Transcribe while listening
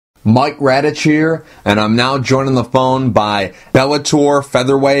Mike Radich here, and I'm now joined on the phone by Bellator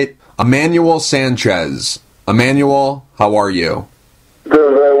Featherweight Emmanuel Sanchez. Emmanuel, how are you?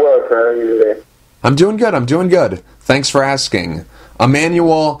 Doing very well, sir. How are you today? I'm doing good. Thanks for asking.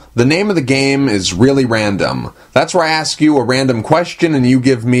 Emmanuel, the name of the game is really random. That's where I ask you a random question and you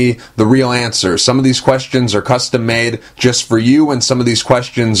give me the real answer. Some of these questions are custom made just for you, and some of these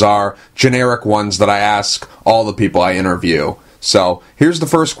questions are generic ones that I ask all the people I interview. So, here's the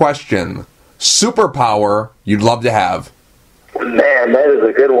first question. Superpower you'd love to have? Man, that is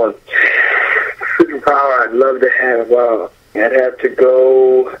a good one. Superpower I'd love to have. Wow. I'd have to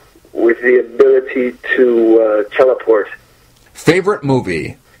go with the ability to teleport. Favorite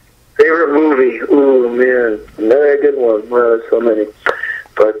movie? Favorite movie? Ooh, man. Another good one. Well, there's so many.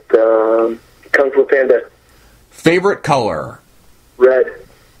 But, Kung Fu Panda. Favorite color? Red.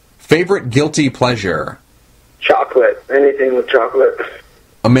 Favorite guilty pleasure? Chocolate. Anything with chocolate.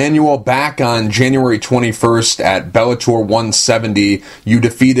 Emmanuel, back on January 21st at Bellator 170, you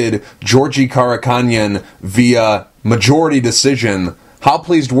defeated Georgi Karakhanyan via majority decision. How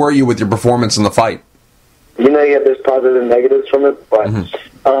pleased were you with your performance in the fight? You know, yeah, there's positives and negatives from it, but I'm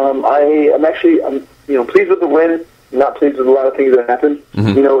pleased with the win. Not pleased with a lot of things that happened,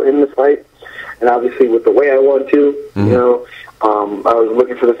 you know, in the fight, and obviously with the way I won too. You know, I was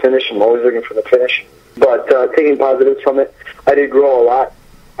looking for the finish. I'm always looking for the finish, but taking positives from it, I did grow a lot.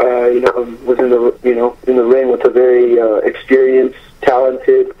 Was in the ring with a very experienced,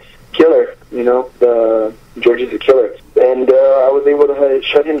 talented killer. You know, Georgie's a killer, and I was able to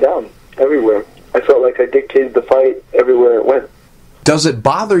shut him down everywhere. I felt like I dictated the fight everywhere it went. Does it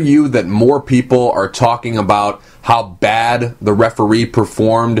bother you that more people are talking about how bad the referee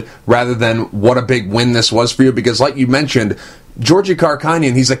performed rather than what a big win this was for you? Because like you mentioned, Georgi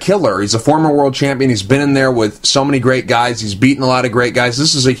Karakhanyan, he's a killer. He's a former world champion. He's been in there with so many great guys. He's beaten a lot of great guys.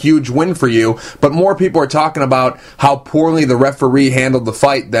 This is a huge win for you. But more people are talking about how poorly the referee handled the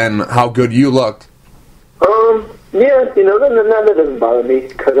fight than how good you looked. Yeah, you know, that doesn't bother me.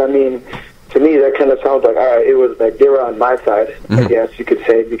 Because, I mean, to me, that kind of sounds like, all right, it was like they were on my side, I guess you could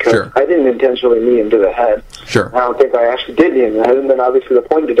say, because I didn't intentionally knee him to the head. Sure. I don't think I actually did knee him to the head. And then obviously the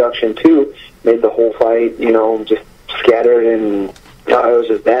point deduction, too, made the whole fight, you know, just scattered, and it was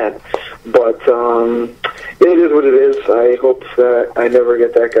just bad. But it is what it is. I hope that I never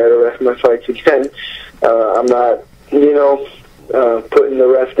get that guy to ref my fights again. I'm not, you know, putting the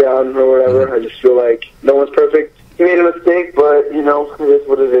ref down or whatever. I just feel like no one's perfect. He made a mistake, but, you know, it is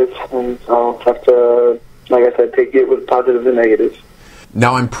what it is. And I'll have to, like I said, take it with positives and negatives.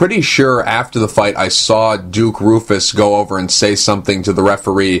 Now, I'm pretty sure after the fight I saw Duke Rufus go over and say something to the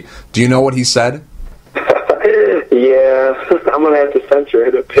referee. Do you know what he said? Yeah, I'm going to have to censor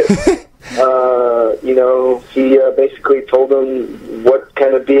it a bit. You know, he basically told him what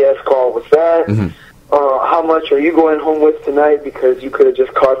kind of BS call was that. How much are you going home with tonight? Because you could have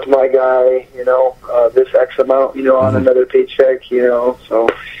just cost my guy, you know, this X amount, you know, on another paycheck, you know. So,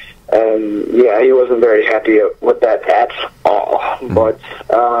 yeah, he wasn't very happy with that at all. But,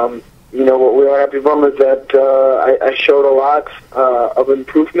 you know, what we are happy from is that I showed a lot of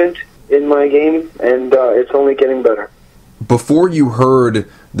improvement in my game, and it's only getting better. Before you heard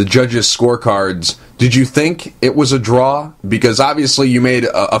the judges' scorecards, did you think it was a draw? Because obviously you made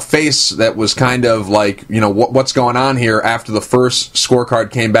a face that was kind of like, you know, what's going on here after the first scorecard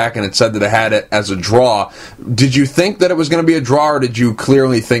came back and it said that it had it as a draw. Did you think that it was going to be a draw, or did you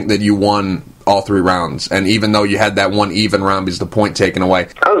clearly think that you won all 3 rounds? And even though you had that one even round because the point taken away.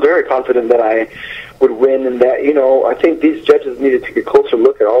 I was very confident that I would win, and that, you know, I think these judges needed to take a closer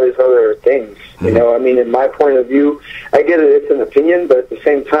look at all these other things. You know, I mean, in my point of view, I get it, it's an opinion, but at the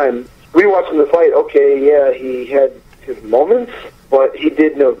same time, rewatching the fight, okay, yeah, he had his moments, but he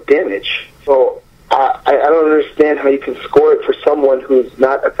did no damage. So I don't understand how you can score it for someone who's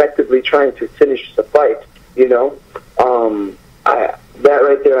not effectively trying to finish the fight, you know? That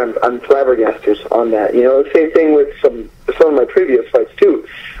right there, I'm flabbergasted on that. You know, the same thing with some of my previous fights, too.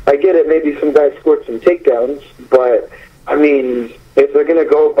 I get it, maybe some guys scored some takedowns, but, I mean, if they're going to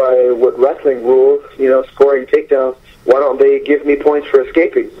go by what wrestling rules, you know, scoring takedowns, why don't they give me points for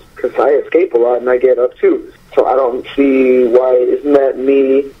escaping? Because I escape a lot and I get up, too. So I don't see why, isn't that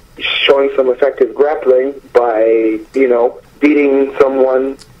me showing some effective grappling by, you know, beating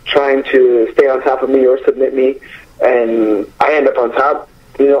someone, trying to stay on top of me or submit me, and I end up on top.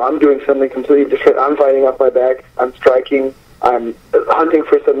 You know, I'm doing something completely different. I'm fighting off my back. I'm striking. I'm hunting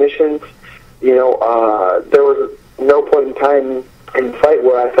for submissions. You know, there was no point in time in the fight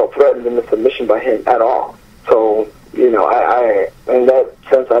where I felt threatened in the submission by him at all. So, you know, I in that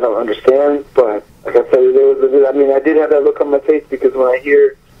sense, I don't understand. But like I said, I mean, I did have that look on my face because when I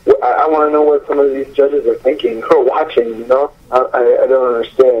hear want to know what some of these judges are thinking or watching, you know? I don't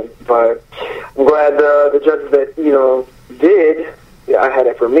understand. But I'm glad the judges that, you know, did, I had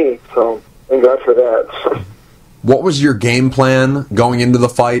it for me, so thank God for that. What was your game plan going into the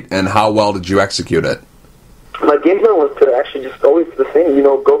fight, and how well did you execute it? My game plan was to actually just always the same, you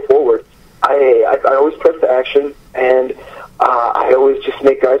know, go forward. I always press the action, and I always just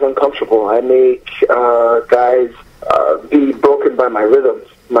make guys uncomfortable. I make guys be broken by my rhythms,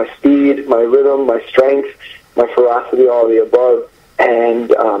 my speed, my rhythm, my strength, my ferocity, all the above. And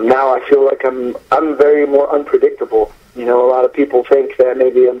now I feel like I'm very more unpredictable. You know, a lot of people think that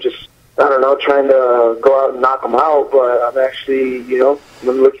maybe I'm just, I don't know, trying to go out and knock them out, but I'm actually, you know,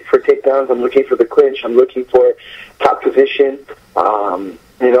 I'm looking for takedowns, I'm looking for the clinch, I'm looking for top position.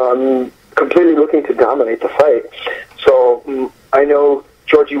 You know, I'm completely looking to dominate the fight. So I know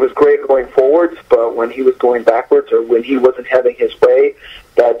Georgie was great going forwards, but when he was going backwards or when he wasn't having his way,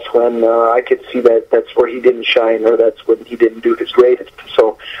 that's when I could see that that's where he didn't shine, or that's when he didn't do his greatest.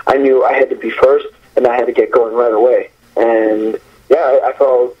 So I knew I had to be first, and I had to get going right away. And yeah, I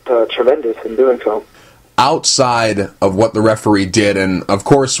felt tremendous in doing so. Outside of what the referee did, and of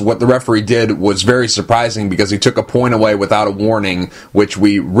course what the referee did was very surprising because he took a point away without a warning, which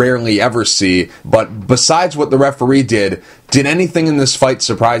we rarely ever see, but besides what the referee did anything in this fight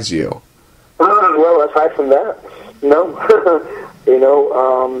surprise you? Well, aside from that, no. You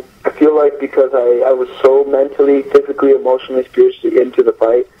know, I feel like because I was so mentally, physically, emotionally, spiritually into the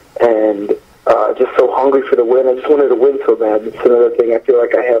fight, and just so hungry for the win. I just wanted to win so bad. It's another thing I feel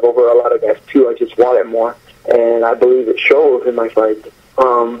like I have over a lot of guys too. I just want it more, and I believe it shows in my fight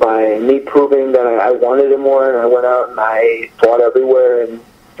by me proving that I wanted it more, and I went out and I fought everywhere and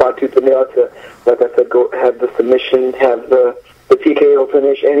fought tooth and nail to, like I said, go have the submission, have the TKO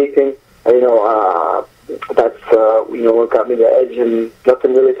finish, anything. You know, that's you know, what got me the edge, and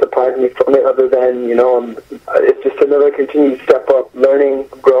nothing really surprised me from it other than, you know, it's just another continued step up, learning,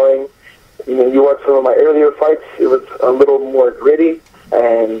 growing. You know, you watch some of my earlier fights, it was a little more gritty,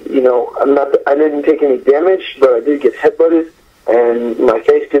 and, you know, I didn't take any damage, but I did get headbutted, and my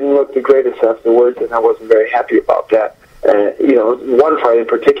face didn't look the greatest afterwards, and I wasn't very happy about that. You know, one fight in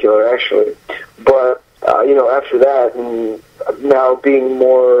particular, actually. But, you know, after that, and now being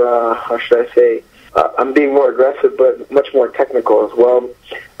more, how should I say, I'm being more aggressive, but much more technical as well.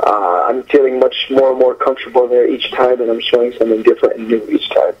 I'm feeling much more and more comfortable there each time, and I'm showing something different and new each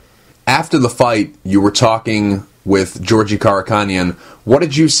time. After the fight, you were talking with Georgie Karakhanyan. What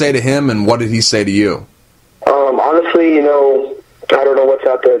did you say to him, and what did he say to you? Honestly, you know, I don't know what's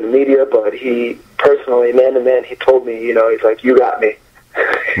out there in the media, but he personally, man to man, he told me, you know, he's like, you got me.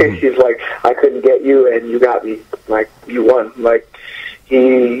 He's like, I couldn't get you, and you got me. Like, you won. Like, he,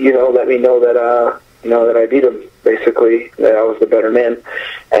 you know, let me know that, you know, that I beat him, basically, that I was the better man.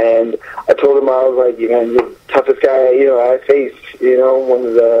 And I told him, I was like, you know, you're the toughest guy, you know, I faced, you know, one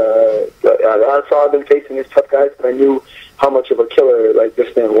of I saw I've been facing these tough guys, but I knew how much of a killer, like,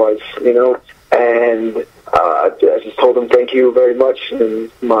 this man was, you know. And I just told him thank you very much,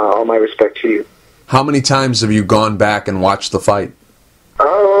 and all my respect to you. How many times have you gone back and watched the fight?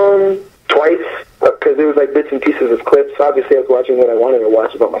 Twice, because it was like bits and pieces of clips. Obviously, I was watching what I wanted to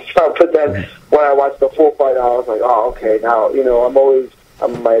watch about myself, but then when I watched the full fight, I was like, oh, okay, now, you know,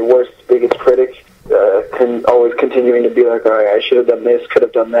 I'm my worst, biggest critic, always continuing to be like, all right, I should have done this, could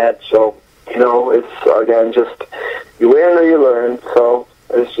have done that. So, you know, it's, again, just you win or you learn, so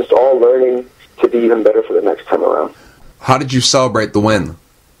it's just all learning to be even better for the next time around. How did you celebrate the win?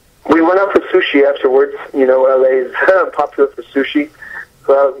 We went out for sushi afterwards. You know, LA is popular for sushi.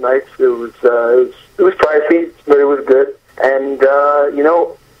 So that was nice. It was pricey, but it was good. And you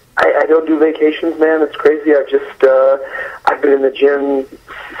know, I don't do vacations, man. It's crazy. I've been in the gym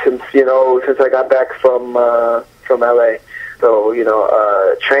since I got back from LA. So, you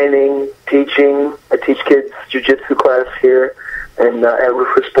know, training, teaching. I teach kids jiu-jitsu class here and at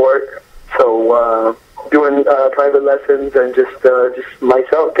Rufus Sport. So doing private lessons and just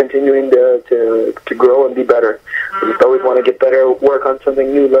myself continuing to grow and be better. I just always want to get better, work on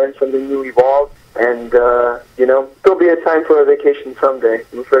something new, learn something new, evolve, and you know, there'll be a time for a vacation someday.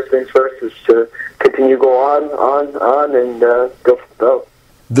 The first things first is to continue go on, and go.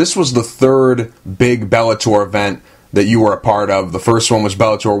 This was the third big Bellator event that you were a part of. The first one was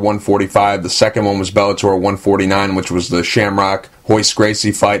Bellator 145. The second one was Bellator 149, which was the Shamrock Royce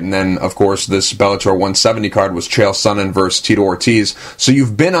Gracie fight. And then, of course, this Bellator 170 card was Chael Sonnen versus Tito Ortiz. So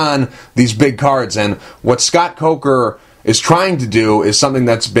you've been on these big cards. And what Scott Coker is trying to do is something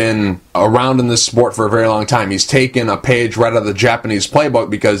that's been around in this sport for a very long time. He's taken a page right out of the Japanese playbook,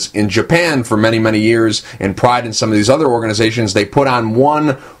 because in Japan for many, many years, and Pride and some of these other organizations, they put on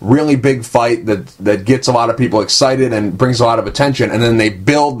one really big fight that gets a lot of people excited and brings a lot of attention, and then they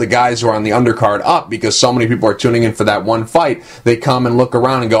build the guys who are on the undercard up, because so many people are tuning in for that one fight. They come and look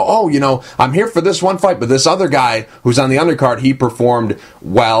around and go, oh, I'm here for this one fight, but this other guy who's on the undercard, he performed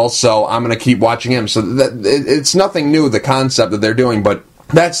well, so I'm going to keep watching him. So it's nothing new, the concept that they're doing, but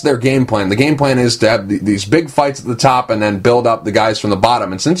that's their game plan. The game plan is to have these big fights at the top and then build up the guys from the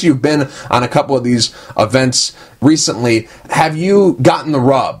bottom. And since you've been on a couple of these events recently, have you gotten the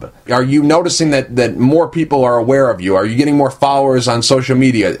rub? Are you noticing that more people are aware of you? Are you getting more followers on social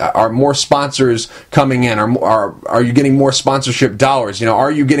media? Are more sponsors coming in? Are you getting more sponsorship dollars?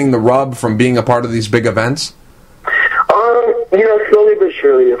 Are you getting the rub from being a part of these big events? Slowly but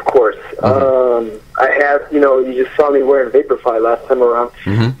surely, of course. I have, you just saw me wearing Vaporfly last time around,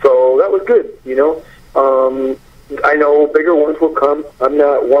 so that was good, I know bigger ones will come. I'm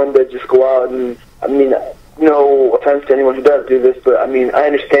not one to just go out and, no offense to anyone who does do this, but, I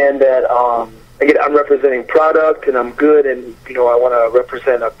understand that, again, I'm representing product, and I'm good, and, I want to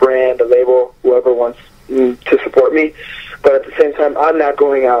represent a brand, a label, whoever wants to support me. But at the same time, I'm not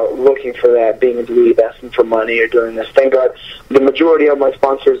going out looking for that, being in the league, asking for money or doing this. Thank God, the majority of my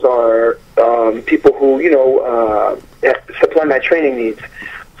sponsors are people who, supply my training needs.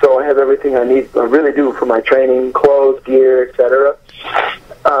 So I have everything I need, I really do, for my training, clothes, gear, etc.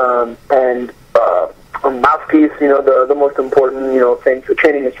 And a mouthpiece, the most important, things, the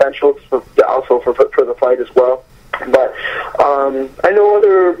training essentials, also for the fight as well. But I know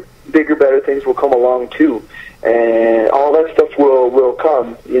other bigger, better things will come along too. And all that stuff will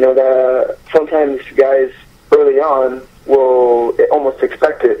come. That sometimes guys early on will almost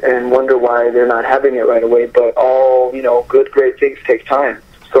expect it and wonder why they're not having it right away. But all, good, great things take time.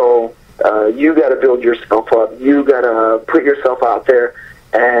 So you got to build yourself up. You got to put yourself out there.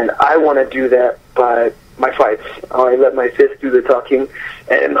 And I want to do that by my fights. I let my fist do the talking,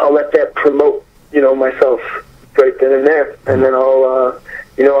 and I'll let that promote, myself right then and there. And then I'll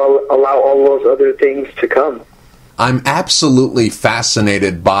allow all those other things to come. I'm absolutely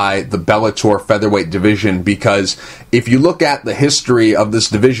fascinated by the Bellator Featherweight division, because if you look at the history of this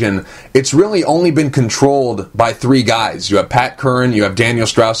division, it's really only been controlled by three guys. You have Pat Curran, you have Daniel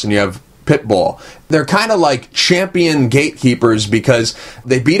Straus, and you have Pitbull. They're kind of like champion gatekeepers, because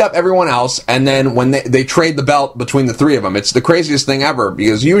they beat up everyone else, and then when they trade the belt between the three of them, it's the craziest thing ever,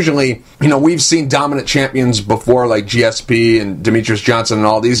 because usually, we've seen dominant champions before, like GSP and Demetrius Johnson and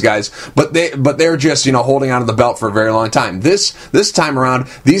all these guys, but they're just, holding onto the belt for a very long time. This time around,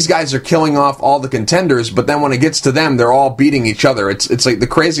 these guys are killing off all the contenders, but then when it gets to them, they're all beating each other. It's like the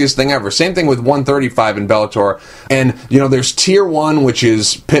craziest thing ever. Same thing with 135 in Bellator, and, there's Tier 1, which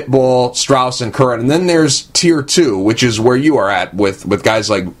is Pitbull, Straus, and Curran. And then there's Tier 2, which is where you are at with guys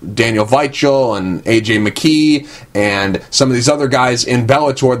like Daniel Weichel and AJ McKee and some of these other guys in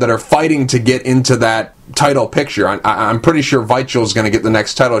Bellator that are fighting to get into that title picture. I'm pretty sure Weichel is going to get the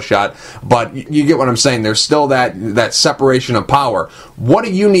next title shot, but you get what I'm saying. There's still that separation of power. What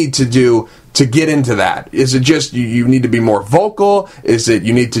do you need to do to get into that? Is it just you need to be more vocal? Is it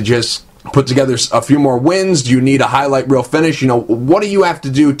you need to just put together a few more wins? Do you need a highlight reel finish? What do you have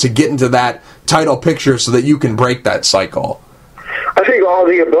to do to get into that title picture so that you can break that cycle? I think all of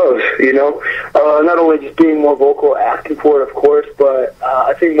the above, not only just being more vocal, asking for it, of course, but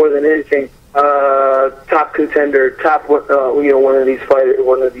I think more than anything, top contender, top, one of these fighters,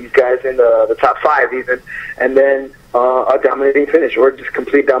 one of these guys in the top 5 even, and then a dominating finish or just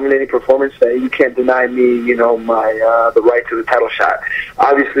complete dominating performance that you can't deny me, my the right to the title shot.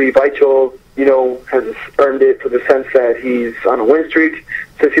 Obviously, Weichel, has earned it for the sense that he's on a win streak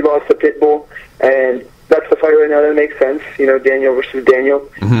since he lost to Pitbull, and that's the fight right now that makes sense. Daniel versus Daniel.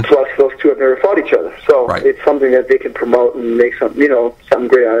 Plus, those two have never fought each other, so it's something that they can promote and make something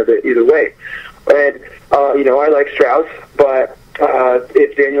great out of it either way. And I like Straus, but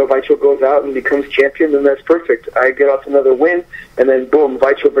if Daniel Weichel goes out and becomes champion, then that's perfect. I get off another win, and then boom,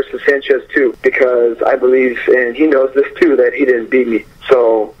 Weichel versus Sanchez too, because I believe, and he knows this too, that he didn't beat me.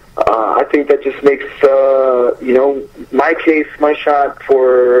 So I think that just makes my case, my shot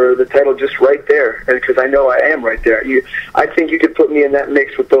for the title just right there, because I know I am right there. I think you could put me in that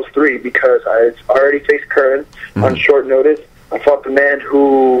mix with those three, because I've already faced Curran on short notice. I fought the man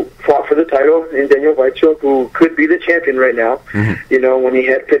who fought for the title in Daniel Weichel, who could be the champion right now, when he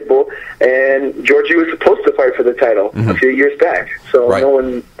had Pitbull. And Georgie was supposed to fight for the title a few years back. So no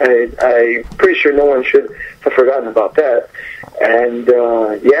one, I'm pretty sure no one should have forgotten about that. And,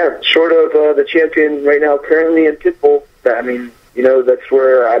 short of the champion right now currently in Pitbull, I mean, that's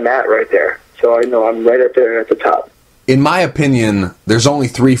where I'm at right there. So I know I'm right up there at the top. In my opinion, there's only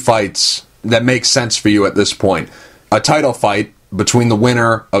 3 fights that make sense for you at this point. A title fight between the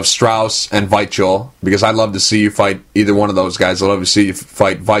winner of Strauss and Weichel, because I'd love to see you fight either one of those guys. I'd love to see you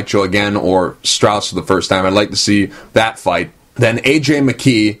fight Weichel again or Strauss for the first time. I'd like to see that fight. Then AJ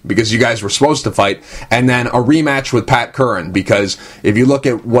McKee, because you guys were supposed to fight, and then a rematch with Pat Curran, because if you look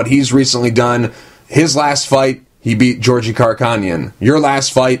at what he's recently done, his last fight, he beat Georgi Karkanian. Your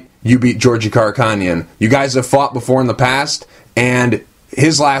last fight, you beat Georgi Karkanian. You guys have fought before in the past, and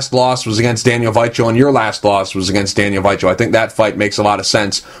his last loss was against Daniel Weichel, and your last loss was against Daniel Weichel. I think that fight makes a lot of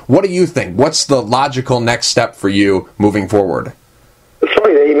sense. What do you think? What's the logical next step for you moving forward? It's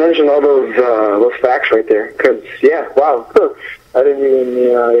funny that you mentioned all those facts right there, because, yeah, wow, I didn't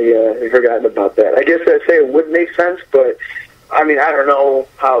even, forgotten about that. I guess I'd say it would make sense, but, I mean, I don't know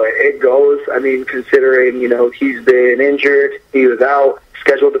how it goes. I mean, considering, he's been injured, he was out,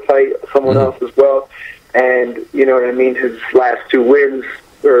 scheduled to fight someone else as well, and, you know what I mean, his last 2 wins,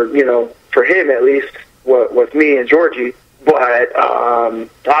 or, for him at least, was me and Georgie. But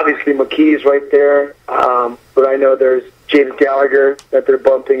obviously McKee's right there. But I know there's James Gallagher that they're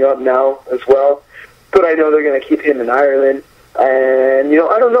bumping up now as well. But I know they're going to keep him in Ireland. And,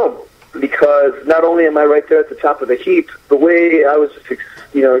 I don't know. Because not only am I right there at the top of the heap, the way I was just,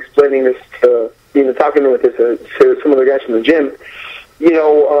 explaining this to, talking with this to some of the guys from the gym,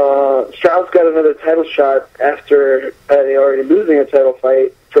 Strauss got another title shot after already losing a title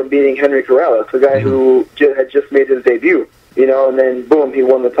fight from beating Henry Corrales, the guy who had just made his debut, and then, boom, he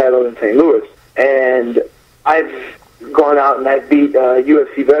won the title in St. Louis. And I've gone out and I've beat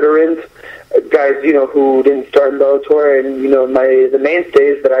UFC veterans, guys, who didn't start in Bellator, and, the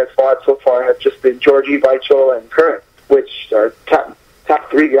mainstays that I've fought so far have just been Georgie, Weichel, and Curran, which are top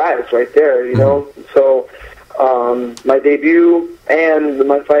 3 guys right there, So my debut and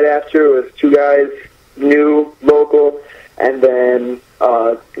my fight after was 2 guys, new, local, and then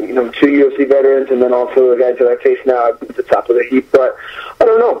 2 UFC veterans, and then also the guys that I face now at the top of the heap. But I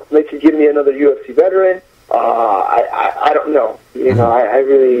don't know. They could give me another UFC veteran. I don't know. I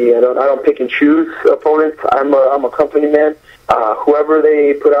really I don't pick and choose opponents. I'm a company man. Whoever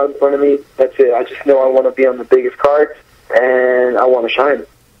they put out in front of me, that's it. I just know I want to be on the biggest card, and I want to shine.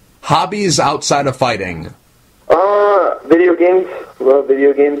 Hobbies outside of fighting? Video games. Love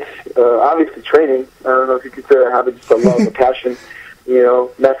video games. Obviously training. I don't know if you consider a hobby, just a love, a passion.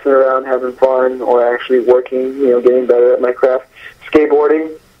 Messing around, having fun, or actually working, getting better at my craft.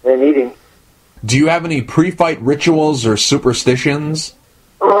 Skateboarding and eating. Do you have any pre-fight rituals or superstitions?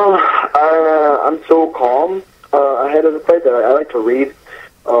 I'm so calm ahead of the fight that I like to read.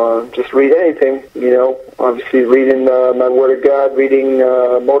 Just read anything, obviously reading my Word of God, reading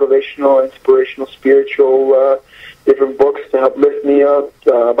motivational, inspirational, spiritual, different books to help lift me up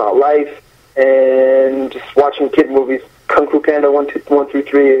about life, and just watching kid movies. Kung Fu Panda 1 through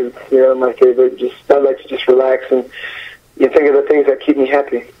 3 is my favorite. I like to just relax and think of the things that keep me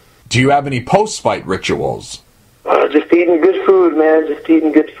happy. Do you have any post-fight rituals? Just eating good food, man. Just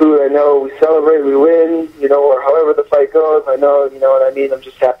eating good food. I know we celebrate, we win, or however the fight goes. I know, what I mean. I'm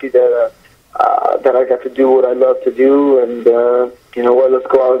just happy that that I got to do what I love to do, and let's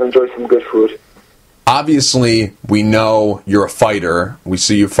go out and enjoy some good food. Obviously, we know you're a fighter. We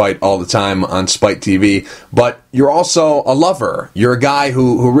see you fight all the time on Spike TV, but you're also a lover. You're a guy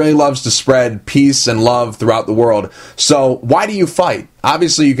who really loves to spread peace and love throughout the world. So why do you fight?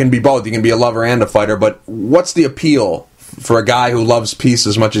 Obviously, you can be both. You can be a lover and a fighter, but what's the appeal for a guy who loves peace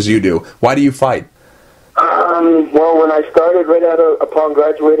as much as you do? Why do you fight? Well, when I started upon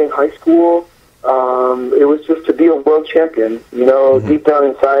graduating high school, it was just to be a world champion. Deep down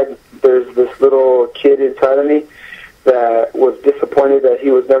inside, there's this little kid inside of me that was disappointed that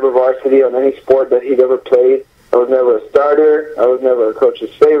he was never varsity on any sport that he'd ever played. I was never a starter. I was never a coach's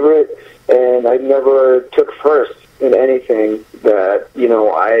favorite, and I never took first in anything that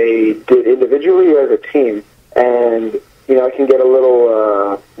I did individually or as a team. And I can get a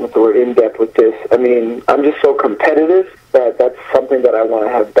little in depth with this. I mean, I'm just so competitive that that's something that I want to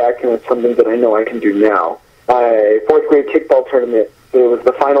have back, and it's something that I know I can do now. My 4th grade kickball tournament, it was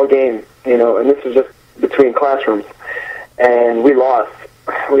the final game, and this was just between classrooms, and we lost.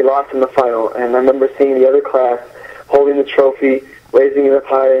 We lost in the final, and I remember seeing the other class holding the trophy, raising it up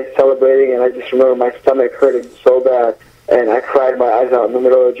high, celebrating, and I just remember my stomach hurting so bad, and I cried my eyes out in the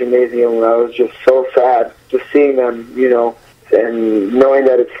middle of the gymnasium, and I was just so sad just seeing them, and knowing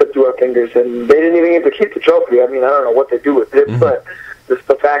that it slipped through our fingers, and they didn't even get to keep the trophy. I mean, I don't know what they do with it, but just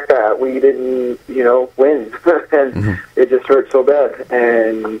the fact that we didn't, win, and it just hurt so bad.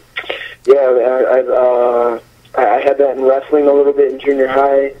 And yeah, I had that in wrestling a little bit in junior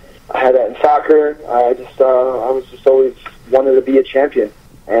high. I had that in soccer. I was just always wanted to be a champion,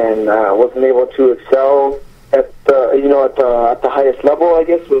 and wasn't able to excel at the highest level, I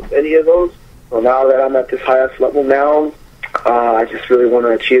guess, with any of those. So now that I'm at this highest level now, I just really want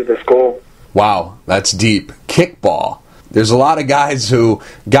to achieve this goal. Wow, that's deep. Kickball. There's a lot of guys who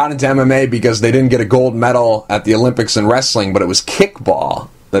got into MMA because they didn't get a gold medal at the Olympics in wrestling, but it was kickball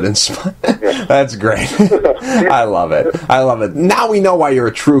that inspired. That's great. I love it. I love it. Now we know why you're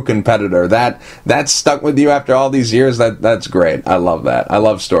a true competitor. That stuck with you after all these years. That's great. I love that. I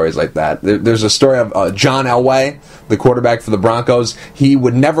love stories like that. There's a story of John Elway, the quarterback for the Broncos. He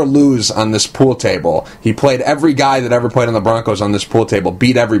would never lose on this pool table. He played every guy that ever played on the Broncos on this pool table,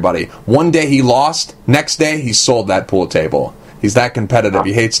 beat everybody. One day he lost. Next day he sold that pool table. He's that competitive.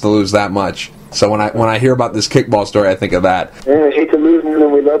 He hates to lose that much. So when I hear about this kickball story, I think of that. Yeah, I hate to lose,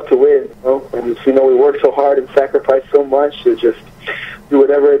 and we love to win. And we work so hard and sacrifice so much to just do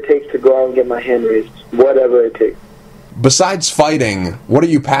whatever it takes to go out and get my hand raised, whatever it takes. Besides fighting, what are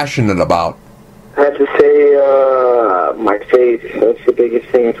you passionate about? I have to say, my faith. That's the biggest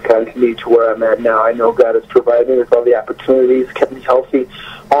thing that's gotten me to where I'm at now. I know God has provided me with all the opportunities, kept me healthy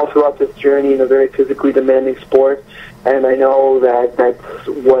all throughout this journey in a very physically demanding sport. And I know that that's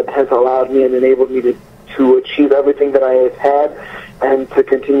what has allowed me and enabled me to achieve everything that I have had and to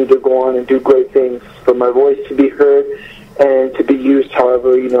continue to go on and do great things, for my voice to be heard and to be used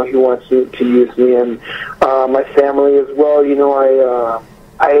however, He wants to use me. And my family as well,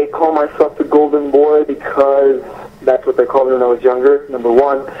 I call myself the golden boy because that's what they called me when I was younger, number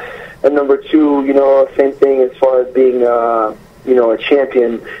one. And number two, same thing as far as being, a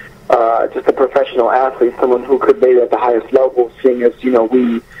champion. Just a professional athlete, someone who could make it at the highest level, seeing as,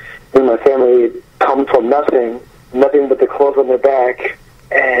 we in my family come from nothing but the clothes on their back,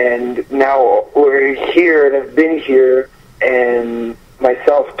 and now we're here and have been here, and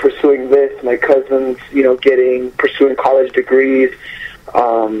myself pursuing this, my cousins, pursuing college degrees,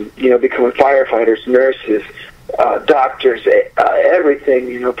 becoming firefighters, nurses, doctors,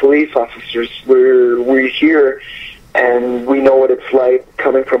 everything, police officers. We're here, and we know what it's like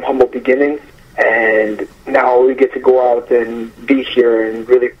coming from humble beginnings, and now we get to go out and be here and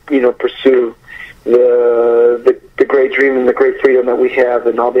really, pursue the great dream and the great freedom that we have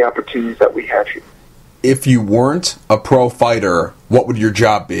and all the opportunities that we have here. If you weren't a pro fighter, what would your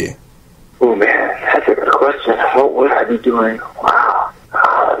job be? Oh, man, that's a good question. What would I be doing? Wow.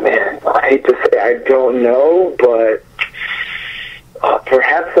 Man, I hate to say I don't know, but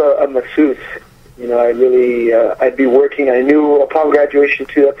perhaps a masseuse. I'd be working. I knew upon graduation,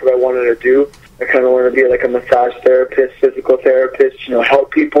 too, that's what I wanted to do. I kind of wanted to be like a massage therapist, physical therapist,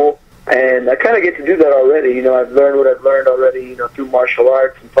 help people. And I kind of get to do that already. I've learned what I've learned already, through martial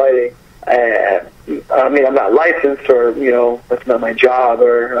arts and fighting. I'm not licensed or, that's not my job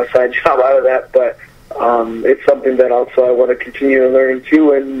or a side job out of that, but it's something that also I want to continue learning,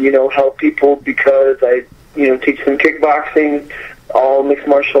 too, and, help people because I, teach them kickboxing, all mixed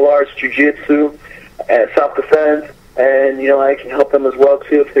martial arts, jiu-jitsu, self-defense, and, I can help them as well,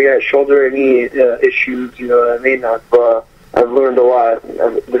 too, if they got shoulder and knee issues, you know what I mean? I've learned a lot.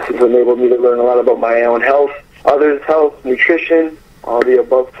 This has enabled me to learn a lot about my own health, others' health, nutrition, all the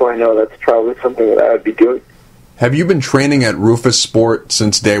above, so I know that's probably something that I would be doing. Have you been training at Rufus Sport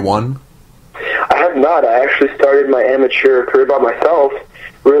since day one? I have not. I actually started my amateur career by myself.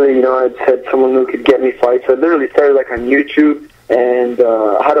 Really, I had someone who could get me fights. I literally started on YouTube and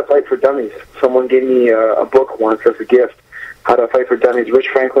How to Fight for Dummies. Someone gave me a book once as a gift, How to Fight for Dummies. Rich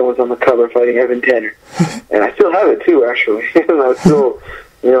Franklin was on the cover fighting Evan Tanner. And I still have it too, actually. And I still,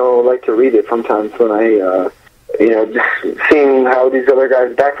 like to read it sometimes when I, seeing how these other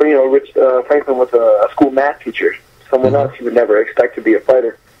guys, back when, Rich Franklin was a school math teacher. Someone else you would never expect to be a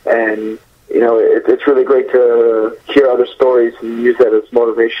fighter. And, it's really great to hear other stories and use that as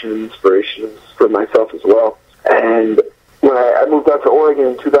motivation and inspiration for myself as well. And when I moved out to Oregon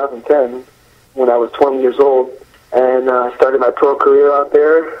in 2010, when I was 20 years old, and I started my pro career out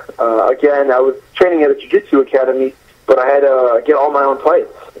there. Again, I was training at a jiu-jitsu academy, but I had to get all my own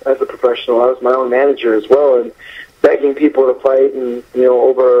fights as a professional. I was my own manager as well, and begging people to fight, and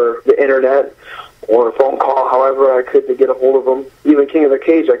over the internet or a phone call, however I could to get a hold of them. Even King of the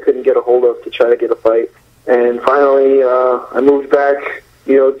Cage I couldn't get a hold of to try to get a fight. And finally, I moved back.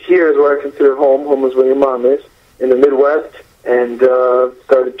 Here is where I consider home. Home is where your mom is, in the Midwest. And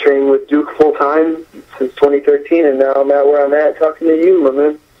started training with Duke full-time since 2013, and now I'm at where I'm at talking to you, my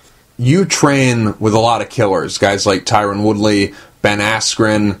man. You train with a lot of killers, guys like Tyron Woodley, Ben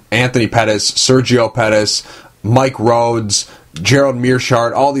Askren, Anthony Pettis, Sergio Pettis, Mike Rhodes. Gerald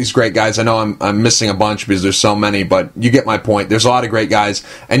Mearshart, all these great guys. I know I'm missing a bunch because there's so many, but you get my point. There's a lot of great guys,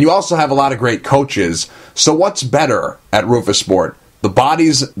 and you also have a lot of great coaches. So what's better at Rufus Sport? The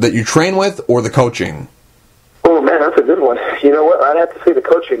bodies that you train with or the coaching? Oh, man, that's a good one. You know what? I'd have to say the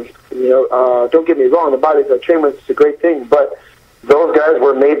coaching. Don't get me wrong. The bodies I train with is a great thing, but those guys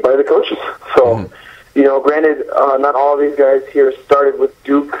were made by the coaches. So, granted, not all of these guys here started with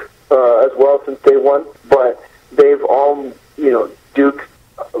Duke as well since day one, but they've all, Duke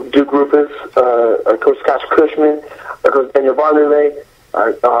Rufus, our coach Scott Cushman, our coach Daniel Vanderlei,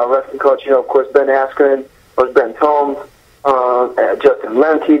 our wrestling coach, of course, Ben Askren, coach Ben Tomes, Justin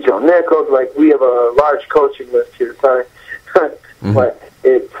Lemke, Joe Nichols. Like, we have a large coaching list here, sorry. But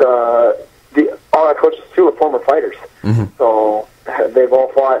it's, all our coaches, too, are former fighters. So they've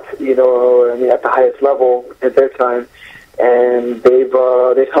all fought, at the highest level at their time. And they've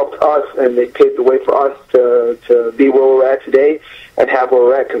helped us, and they've paved the way for us to be where we're at today and have where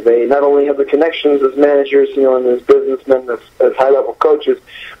we're at, because they not only have the connections as managers, and as businessmen, as high-level coaches,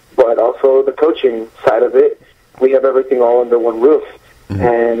 but also the coaching side of it. We have everything all under one roof.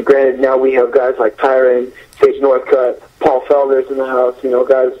 And granted, now we have guys like Tyron, Sage Northcutt, Paul Felder's in the house,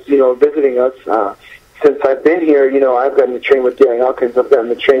 guys, visiting us. Since I've been here, I've gotten to train with Darren Elkins, I've gotten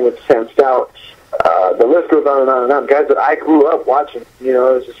to train with Sam Stout. The list goes on and on and on. Guys that I grew up watching,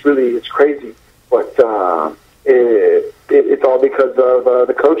 it's just really, it's crazy. But it's all because of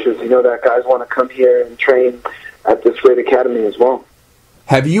the coaches, that guys want to come here and train at this great academy as well.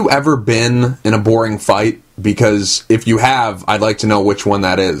 Have you ever been in a boring fight? Because if you have, I'd like to know which one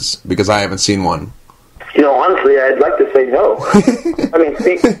that is, because I haven't seen one. Honestly, I'd like to say no. I mean,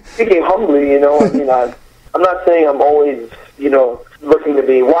 speaking humbly, I'm not saying I'm always, looking to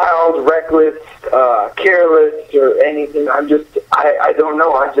be wild, reckless, careless, or anything. I don't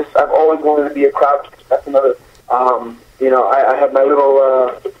know. I've always wanted to be a crowd. That's another, I have my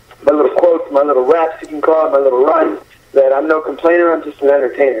little quotes, my little raps, you can call it, my little rhymes, that I'm no complainer, I'm just an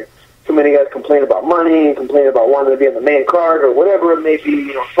entertainer. Too many guys complain about money, complain about wanting to be on the main card, or whatever it may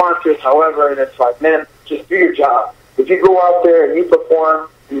be, sponsors, however, and it's like, man, just do your job. If you go out there and you perform,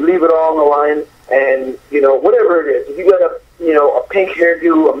 you leave it all on the line, and, whatever it is, if you got a pink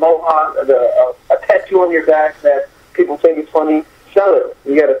hairdo, a mohawk, a tattoo on your back that people think is funny, sell it.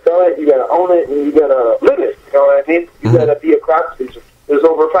 You got to sell it, you got to own it, and you got to live it. You know what I mean? You got to be a crowd pleaser. There's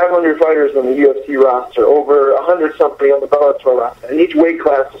over 500 fighters on the UFC roster, over 100-something on the Bellator roster. And each weight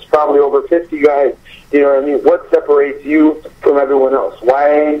class is probably over 50 guys. You know what I mean? What separates you from everyone else?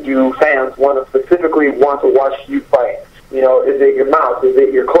 Why do fans specifically want to watch you fight? Is it your mouth? Is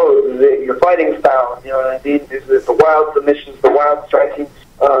it your clothes? Is it your fighting style? You know what I mean? Is it the wild submissions, the wild striking?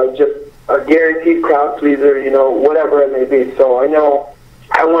 Just a guaranteed crowd pleaser, whatever it may be. So I know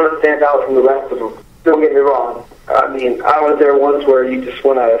I want to stand out from the rest of them. Don't get me wrong. I mean, I was there once where you just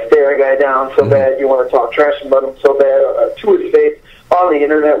want to stare a guy down so bad, you want to talk trash about him so bad, to his face, on the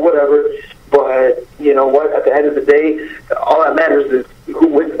internet, whatever. But, you know what, at the end of the day, all that matters is who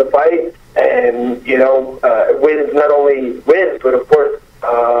wins the fight. And, wins not only wins, but of course,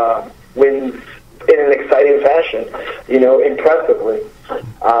 wins in an exciting fashion, impressively.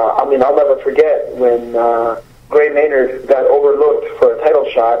 I'll never forget when Gray Maynard got overlooked for a title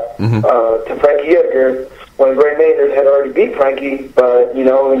shot to Frankie Edgar, when Gray Maynard had already beat Frankie, but, you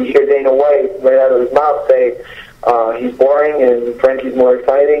hear Dana White right out of his mouth say, he's boring and Frankie's more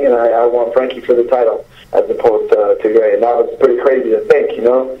exciting, and I want Frankie for the title as opposed to Gray. And that was pretty crazy to think,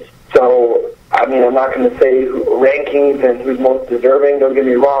 So, I'm not going to say rankings and who's most deserving. Don't get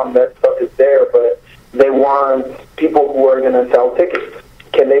me wrong, that stuff is there, but they want people who are going to sell tickets.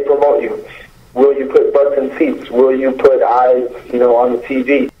 Can they promote you? Will you put butts in seats? Will you put eyes, on the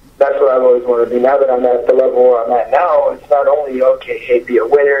TV? That's what I've always wanted to do. Now that I'm at the level where I'm at now, it's not only, be a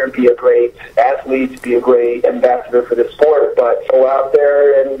winner, be a great athlete, be a great ambassador for the sport, but go out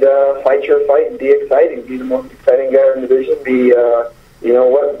there and fight your fight and be exciting. Be the most exciting guy in the division. Be,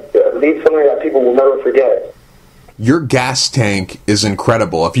 leave something that people will never forget. Your gas tank is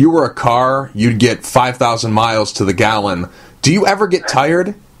incredible. If you were a car, you'd get 5,000 miles to the gallon. Do you ever get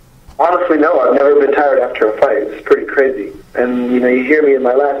tired? Honestly, no. I've never been tired after a fight. It's pretty crazy. And, you hear me in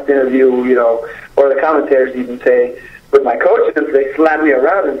my last interview, or the commentators even say, with my coaches, they slap me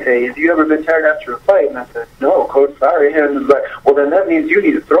around and say, have you ever been tired after a fight? And I said, no, coach, sorry. And it's like, well, then that means you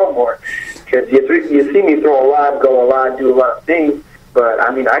need to throw more. Because you see me throw a lot, go a lot, do a lot of things, but,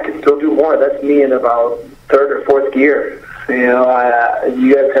 I can still do more. That's me in about third or fourth gear.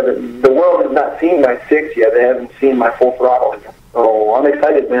 You guys haven't, the world has not seen my six yet. They haven't seen my full throttle yet. So I'm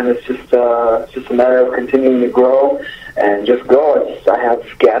excited, man. It's just a matter of continuing to grow and just go. I have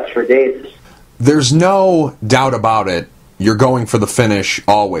gas for days. There's no doubt about it. you're going for the finish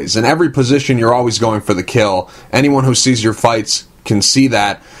always. In every position, you're always going for the kill. Anyone who sees your fights can see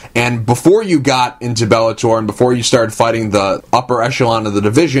that. And before you got into Bellator and before you started fighting the upper echelon of the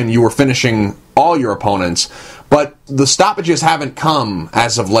division, you were finishing all your opponents. But the stoppages haven't come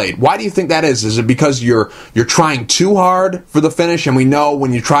as of late. Why do you think that is? Is it because you're trying too hard for the finish, and we know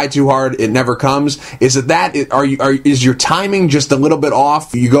when you try too hard, it never comes? Is it that? Is your timing just a little bit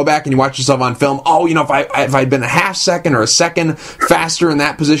off? You go back and you watch yourself on film. Oh, if I'd been a half second or a second faster in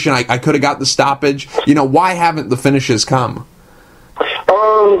that position, I could have got the stoppage. Why haven't the finishes come?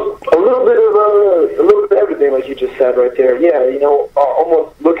 A little bit of everything, like you just said right there. Yeah,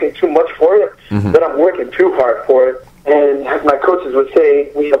 almost looking too much for it, but I'm working too hard for it. And as my coaches would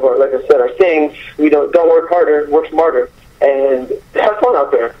say, we have, like I said, our saying, don't work harder, work smarter, and have fun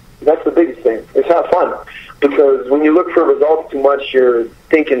out there. That's the biggest thing. It's have fun, because when you look for results too much, you're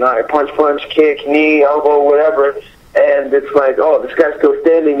thinking, all right, punch, kick, knee, elbow, whatever, and it's like, oh, this guy's still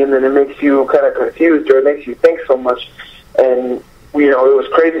standing, and then it makes you kind of confused, or it makes you think so much. And it was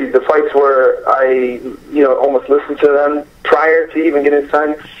crazy. The fights where I, almost listened to them prior to even getting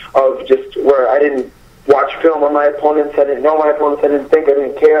signed, of just where I didn't watch film on my opponents, I didn't know my opponents, I didn't think, I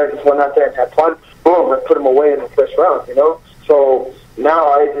didn't care, I just went out there and had fun. Boom, I put them away in the first round, So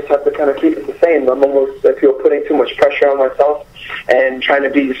now I just have to kind of keep it the same. I feel putting too much pressure on myself and trying to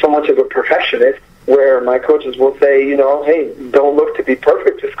be so much of a perfectionist, where my coaches will say, hey, don't look to be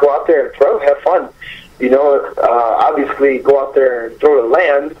perfect, just go out there and throw, have fun. Obviously go out there and throw to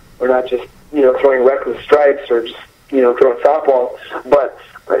land. We're not just, throwing reckless strikes or just, throwing softballs, but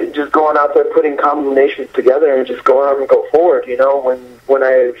just going out there, putting combinations together and just going out and go forward, when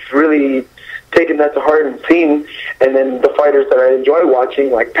I've really taken that to heart and seen, and then the fighters that I enjoy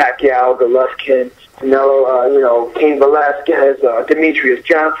watching, like Pacquiao, Golovkin, Canelo, Cain Velasquez, Demetrius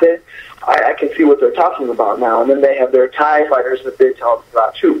Johnson, I can see what they're talking about now. And then they have their Thai fighters that they tell us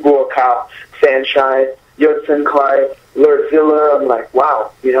about too, Guokao, Sanshine, Yudson Clyde, Lurdzilla. I'm like,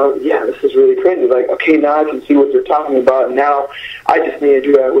 wow, this is really crazy. Like, okay, now I can see what they're talking about, and now I just need to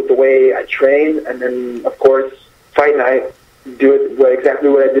do that with the way I train, and then, of course, fight night, do it exactly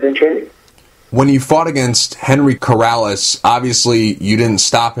what I did in training. When you fought against Henry Corrales, obviously you didn't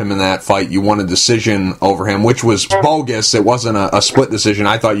stop him in that fight. You won a decision over him, which was bogus. It wasn't a split decision.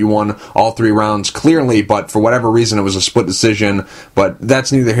 I thought you won all 3 rounds clearly, but for whatever reason it was a split decision. But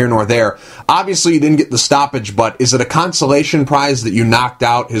that's neither here nor there. Obviously you didn't get the stoppage, but is it a consolation prize that you knocked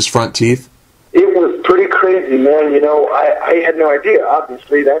out his front teeth? It was pretty crazy, man. I had no idea.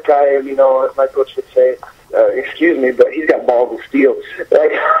 Obviously, that guy, as my coach would say, excuse me, but he's got balls of steel. That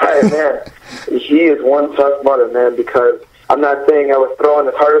guy, man, he is one tough mother, man, because I'm not saying I was throwing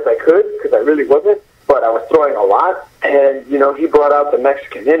as hard as I could, because I really wasn't, but I was throwing a lot. And, he brought out the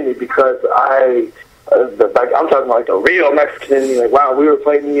Mexican in me, because I'm talking like the real Mexican in me. Like, wow, we were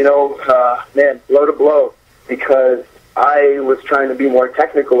fighting, man, blow to blow, because I was trying to be more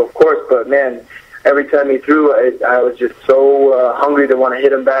technical, of course, but, man, every time he threw, I was just so hungry to want to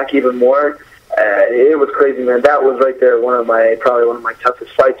hit him back even more. It was crazy, man. That was right there probably one of my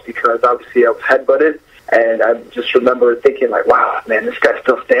toughest fights, because obviously I was headbutted, and I just remember thinking like, wow, man, this guy's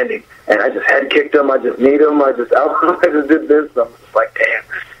still standing. And I just head kicked him, I just kneed him, I just did this. I'm just like, damn,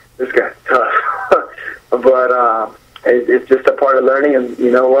 this guy's tough. But it's just a part of learning, and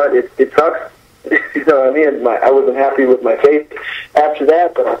you know what? It sucks. You know what I mean? I wasn't happy with my faith after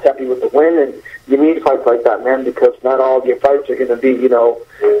that, but I was happy with the win. And you need fights like that, man, because not all of your fights are going to be,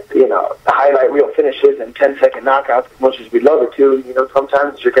 highlight reel finishes and 10-second knockouts, as much as we love it to.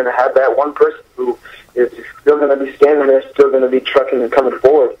 Sometimes you're going to have that one person who is still going to be standing there, still going to be trucking and coming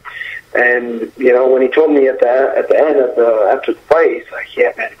forward. And when he told me at the end after the fight, he's like,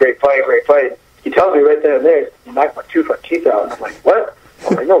 "Yeah, man, great fight." He tells me right then and there, "You knocked my 2 front teeth out." And I'm like, "What?"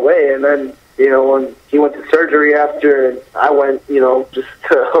 I'm like, "No way." And then when he went to surgery after, and I went, just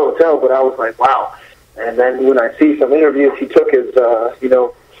to a hotel, but I was like, wow. And then when I see some interviews, he took his,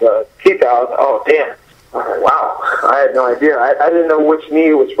 teeth out. Oh, damn. I was like, wow. I had no idea. I didn't know which knee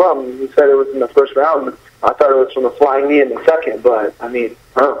it was from. He said it was in the first round. I thought it was from the flying knee in the second, but,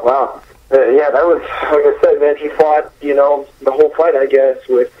 wow. Yeah, that was, like I said, man, he fought, the whole fight, I guess,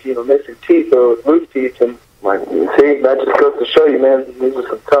 with, missing teeth or with loose teeth, and like, see, that just goes to show you, man, these are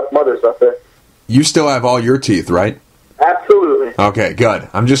some tough mothers out there. You still have all your teeth, right? Absolutely. Okay, good.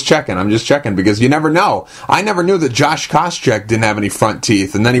 I'm just checking because you never know. I never knew that Josh Koscheck didn't have any front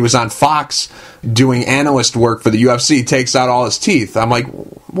teeth, and then he was on Fox doing analyst work for the UFC, takes out all his teeth. I'm like,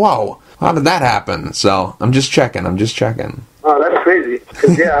 whoa, how did that happen? So I'm just checking. Oh, that's crazy.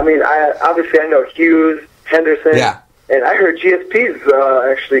 'Cause, yeah, I know Hughes, Henderson. Yeah. And I heard GSP's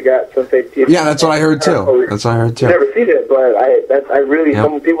actually got some fake teeth. Yeah, that's what I heard too. That's what I heard too. I've never seen it, but I really,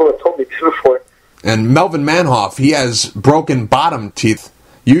 some people have told me to before. And Melvin Manhoff, he has broken bottom teeth.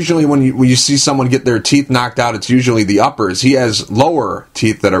 Usually when you see someone get their teeth knocked out, it's usually the uppers. He has lower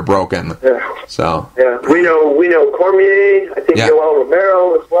teeth that are broken. Yeah. So. Yeah, we know Cormier. I think Yoel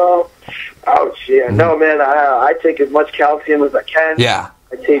Romero as well. Oh, yeah. Mm-hmm. No, man, I take as much calcium as I can. Yeah.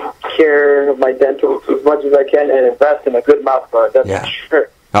 I take care of my dentals as much as I can and invest in a good mouth guard. That's for sure.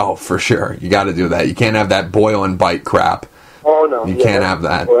 Oh, for sure. You got to do that. You can't have that boil and bite crap. Oh, no. You can't have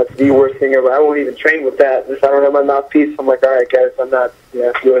that. Well, that's the worst thing ever. I won't even train with that. If I don't have my mouthpiece, I'm like, all right, guys, I'm not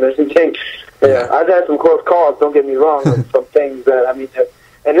doing anything. Yeah, I've had some close calls, don't get me wrong, on some things that, I mean,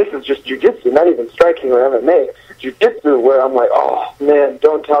 and this is just jiu-jitsu, not even striking or MMA. Jiu-jitsu, where I'm like, oh, man,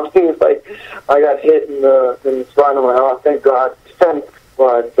 don't tell me. It's like I got hit in the spine. I'm like, oh, thank God.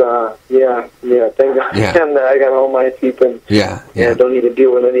 But, thank God that I got all my teeth and don't need to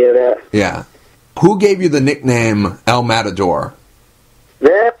deal with any of that. Yeah. Who gave you the nickname El Matador?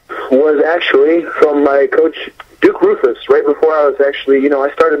 That was actually from my coach, Duke Rufus, right before I was actually,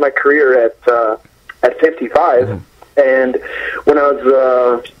 I started my career at 55. Mm-hmm. And when I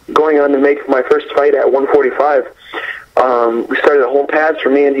was going on to make my first fight at 145, we started a home pads for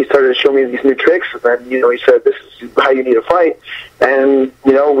me, and he started to show me these new tricks. And, he said, this is how you need to fight. And,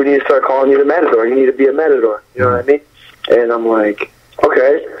 we need to start calling you the Matador. You need to be a Matador. You know what I mean? And I'm like,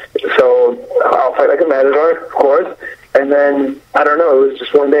 okay. So I'll fight like a Matador, of course. And then, I don't know, it was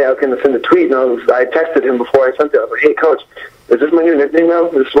just one day I was going to send a tweet, and I texted him before I sent it. I was like, hey, Coach, is this my new nickname now?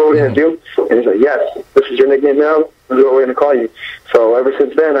 This is what we're going to do? And he's like, yes, this is your nickname now. This is what we're going to call you. So ever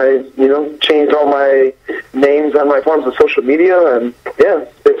since then, I, changed all my names on my forms of social media, and,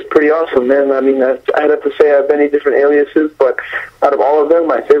 it's pretty awesome, man. I mean, I'd have to say I have many different aliases, but out of all of them,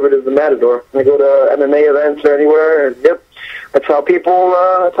 my favorite is the Matador. I go to MMA events or anywhere, and, that's how people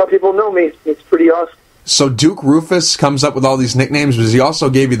know me. It's pretty awesome. So Duke Rufus comes up with all these nicknames, but he also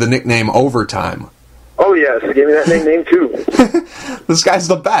gave you the nickname Overtime. Oh, yes. He gave me that nickname, too. This guy's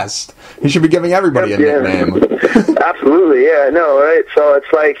the best. He should be giving everybody a nickname. Absolutely, yeah, no, right? So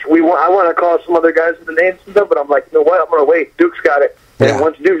it's like, I want to call some other guys with the names and stuff, but I'm like, you know what? I'm going to wait. Duke's got it. And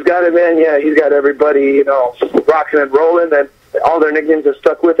once Duke's got it, man, he's got everybody, rocking and rolling, and all their nicknames are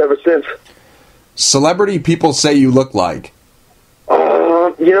stuck with ever since. Celebrity people say you look like?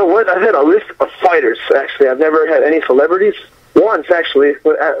 You know what? I've had a list of fighters, actually. I've never had any celebrities. Once, actually,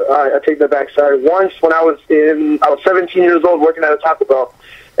 I take that back. Sorry. Once, when I was 17 years old working at a Taco Bell,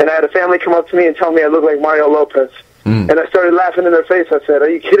 and I had a family come up to me and tell me I look like Mario Lopez. And I started laughing in their face. I said, are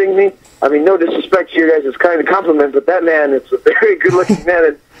you kidding me? I mean, no disrespect to you guys' kind of compliment, but that man is a very good-looking man.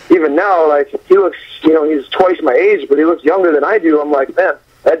 And even now, like, he looks, he's twice my age, but he looks younger than I do. I'm like, man,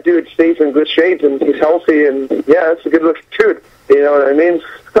 that dude stays in good shape, and he's healthy, and, that's a good-looking dude. You know what I mean?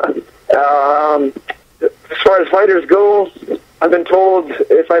 As far as fighters go, I've been told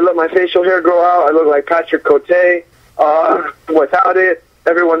if I let my facial hair grow out, I look like Patrick Cote. Without it,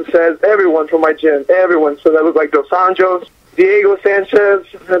 everyone from my gym, everyone says I look like Dos Anjos. Diego Sanchez,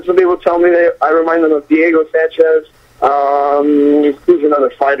 and some people tell me that I remind them of Diego Sanchez. Who's another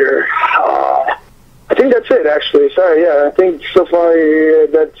fighter? I think that's it, actually. Sorry, I think so far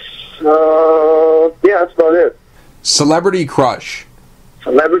that's about it. Celebrity crush.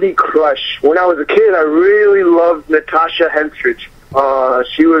 Celebrity crush. When I was a kid, I really loved Natasha Henstridge.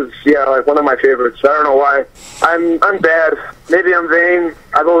 She was, like one of my favorites. I don't know why. I'm bad. Maybe I'm vain.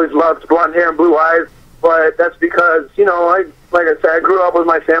 I've always loved blonde hair and blue eyes, but that's because, like I said, I grew up with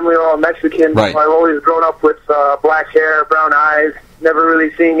my family all Mexican. Right. I've always grown up with black hair, brown eyes, never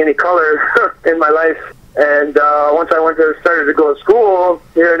really seeing any color in my life. And once I started to go to school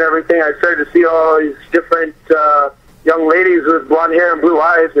here and everything, I started to see all these different young ladies with blonde hair and blue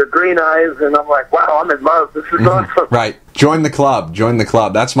eyes or green eyes, and I'm like, wow, I'm in love. This is awesome. Right. Join the club.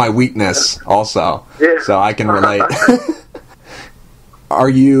 That's my weakness also. Yeah. So I can relate. Are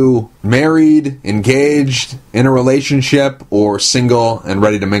you married, engaged, in a relationship, or single and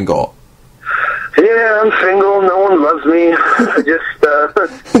ready to mingle? Yeah, I'm single. No one loves me.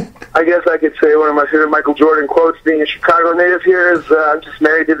 I guess I could say one of my favorite Michael Jordan quotes, being a Chicago native here, is I'm just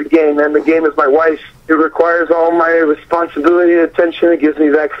married to the game, and the game is my wife. It requires all my responsibility and attention. It gives me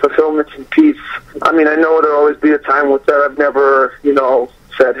that fulfillment and peace. I mean, I know there'll always be a time with that. I've never,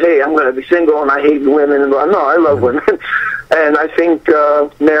 said, hey, I'm going to be single and I hate women. And no, I love women. And I think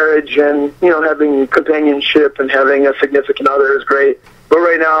marriage and, having companionship and having a significant other is great. But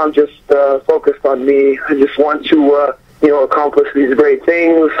right now I'm just focused on me. I just want to, accomplish these great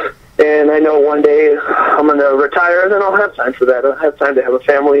things. And I know one day I'm going to retire, and then I'll have time for that. I'll have time to have a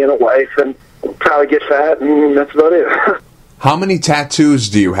family and a wife and Probably get fat, and that's about it. How many tattoos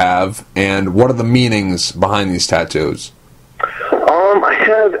do you have, and what are the meanings behind these tattoos? I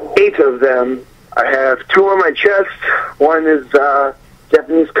have 8 of them. I have 2 on my chest. One is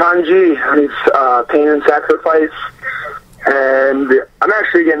Japanese kanji. It's pain and sacrifice. And I'm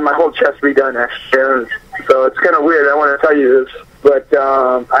actually getting my whole chest redone next year. So it's kind of weird. I want to tell you this. But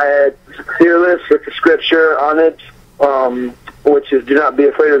I had fearless with the scripture on it, which is, do not be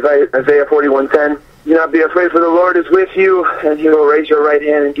afraid of Isaiah 41:10. Do not be afraid, for the Lord is with you, and he will raise your right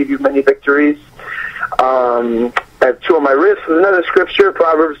hand and give you many victories. I have 2 on my wrists with another scripture,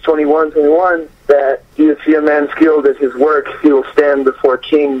 Proverbs 21:21, that do you see a man skilled at his work, he will stand before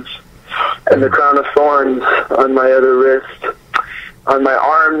kings. And the crown of thorns on my other wrist. On my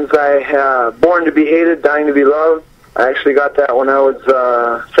arms, I have born to be hated, dying to be loved. I actually got that when I was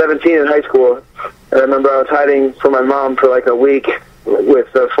 17 in high school. And I remember I was hiding from my mom for like a week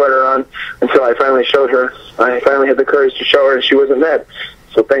with a sweater on until I finally showed her. I finally had the courage to show her, and she wasn't mad.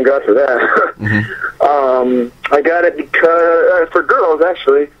 So thank God for that. I got it because for girls,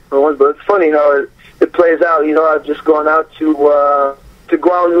 actually. But it's funny how it plays out. You know, I've just gone out to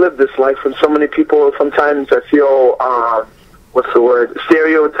go out and live this life. And so many people, sometimes I feel,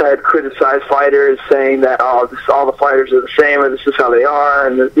 stereotype, criticize fighters, saying that, all the fighters are the same, or this is how they are,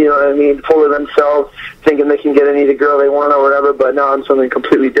 and, you know what I mean, full of themselves, thinking they can get any girl they want or whatever, but no, I'm something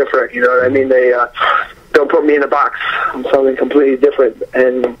completely different, you know what I mean? They don't put me in a box. I'm something completely different,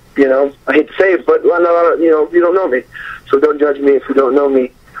 and, you know, I hate to say it, but, you don't know me, so don't judge me if you don't know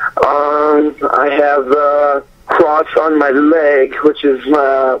me. I have a cross on my leg, which is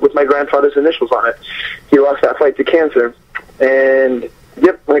with my grandfather's initials on it. He lost that fight to cancer. And,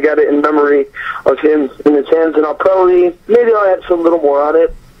 yep, I got it in memory of him in his hands, and maybe I'll add some little more on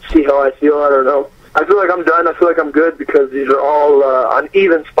it, see how I feel, I don't know. I feel like I'm done, I feel like I'm good, because these are all on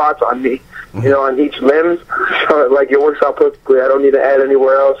even spots on me, you know, on each limb, so, like, it works out perfectly. I don't need to add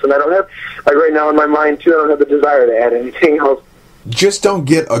anywhere else, and I don't have, like, right now in my mind, too, I don't have the desire to add anything else. Just don't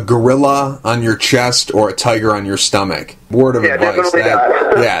get a gorilla on your chest or a tiger on your stomach. Word of advice.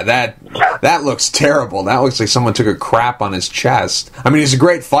 That looks terrible. That looks like someone took a crap on his chest. I mean, he's a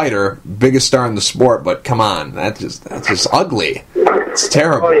great fighter, biggest star in the sport, but come on, that's just ugly. It's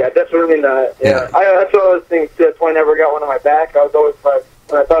terrible. Oh yeah, definitely not. Yeah, that's what I was thinking. That's why I never got one on my back. I was always like,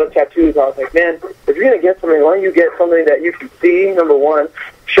 when I thought of tattoos, I was like, man, if you're gonna get something, why don't you get something that you can see? Number one,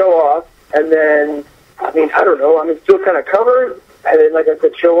 show off, and then, I mean, I don't know. I mean, still kind of covered. And then, like I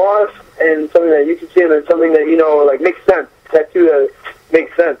said, show off, and something that you can see, and then something that, you know, like, makes sense. Tattoo that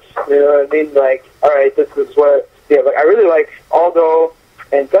makes sense. You know what I mean? Like, all right, this is what, like, I really like Aldo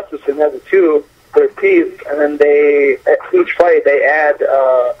and Gustafsson has it too, their piece, and then at each fight, they add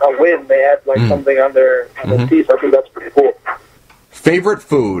a win. They add, like, something on their piece. I think that's pretty cool. Favorite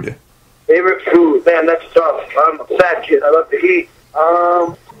food? Favorite food? Man, that's tough. I'm a fat kid. I love to eat.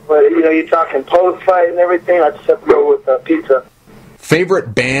 But, you know, you're talking post-fight and everything, I just have to go with pizza.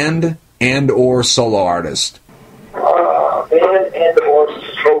 Favorite band and or solo artist? Band and or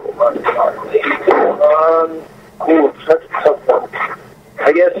solo artist. That's a tough one.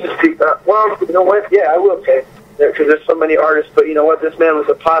 I guess just you know what? Yeah, I will say because there's so many artists. But you know what? This man was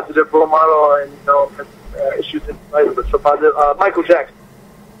a positive role model, and you know, issues in life, but so positive. Michael Jackson.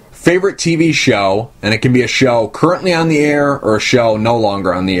 Favorite TV show, and it can be a show currently on the air or a show no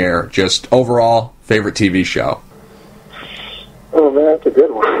longer on the air. Just overall favorite TV show. Oh, man, that's a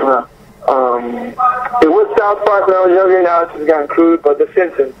good one. It was South Park when I was younger. Now it's just gotten crude, but The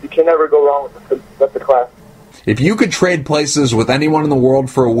Simpsons. You can never go wrong with the class. If you could trade places with anyone in the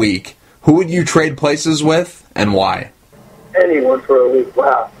world for a week, who would you trade places with, and why? Anyone for a week.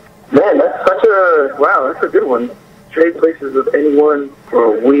 Wow. Man, that's a good one. Trade places with anyone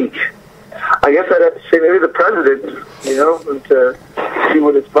for a week. I guess I'd have to say maybe the president, you know, and to see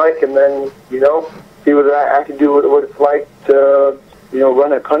what it's like, and then, you know, see what I can do with what it's like to, you know,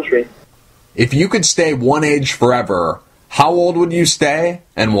 run a country. If you could stay one age forever, how old would you stay,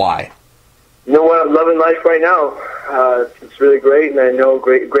 and why? You know what? I'm loving life right now. It's really great, and I know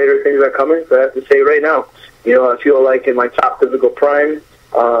greater things are coming, so I have to say right now. You know, I feel like in my top physical prime.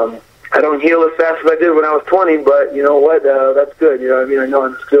 I don't heal as fast as I did when I was 20, but you know what? That's good. You know what I mean? I know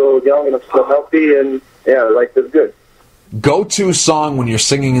I'm still young and I'm still healthy, and yeah, life is good. Go-to song when you're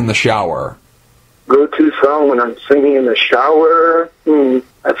singing in the shower? Go-to song when I'm singing in the shower?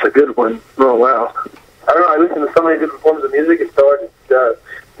 That's a good one. Oh, wow. I don't know. I listen to so many different forms of music. It's hard to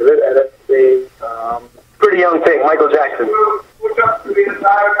that's a pretty young thing. Michael Jackson.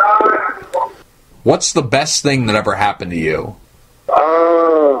 What's the best thing that ever happened to you?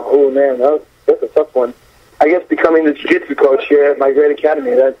 Oh man, that's a tough one. I guess becoming the jiu-jitsu coach here at my great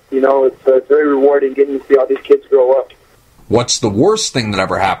academy. That, you know, it's very rewarding getting to see all these kids grow up. What's the worst thing that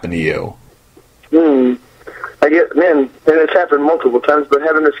ever happened to you? I get, man, and it's happened multiple times, but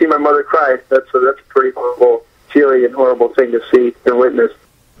having to see my mother cry, that's a pretty horrible feeling and horrible thing to see and witness.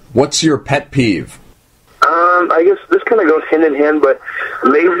 What's your pet peeve? I guess this kind of goes hand in hand, but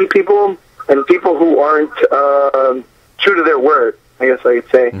lazy people and people who aren't true to their word, I guess I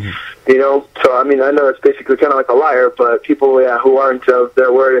could say. You know, so I mean, I know it's basically kind of like a liar, but people who aren't of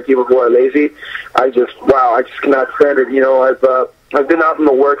their word and people who are lazy, I just cannot stand it. You know, I've been out in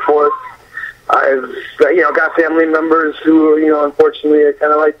the workforce. I've got family members who, unfortunately are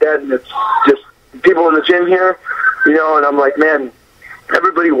kind of like that, and it's just people in the gym here, and I'm like, man,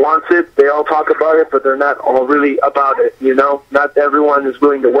 everybody wants it. They all talk about it, but they're not all really about it, Not everyone is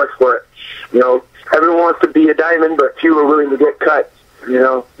willing to work for it. Everyone wants to be a diamond, but few are willing to get cut.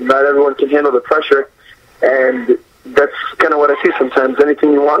 Not everyone can handle the pressure, and that's kind of what I see sometimes.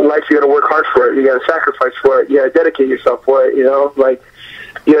 Anything you want in life, you got to work hard for it. You got to sacrifice for it. You got to dedicate yourself for it. You got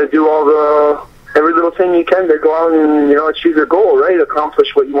to do every little thing you can to go out and achieve your goal, right?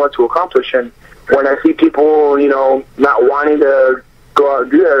 Accomplish what you want to accomplish. And when I see people, not wanting to go out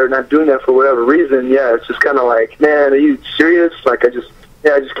and do that or not doing that for whatever reason, it's just kind of like, man, are you serious? Like, I just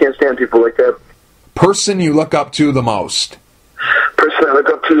can't stand people like that. Person you look up to the most? Person I look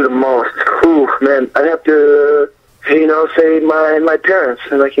up to the most? Ooh, man, I'd have to, say my parents,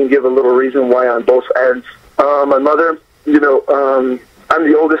 and I can give a little reason why on both ends. My mother, I'm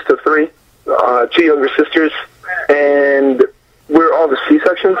the oldest of three, two younger sisters, and we're all the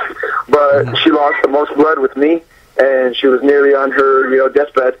C-sections, but she lost the most blood with me, and she was nearly on her,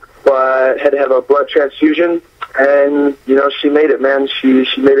 deathbed, but had to have a blood transfusion, and, she made it, man. She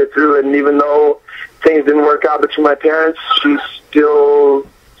made it through, and even though things didn't work out between my parents, she still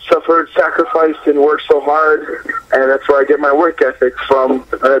suffered, sacrificed, and worked so hard, and that's where I get my work ethic from.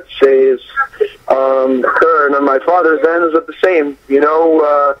 I'd say is her, and on my father's end is the same.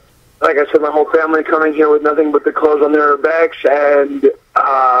 Like I said, my whole family coming here with nothing but the clothes on their backs, and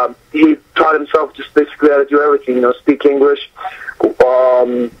he taught himself just basically how to do everything. Speak English,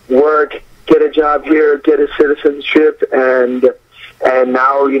 work, get a job here, get his citizenship, and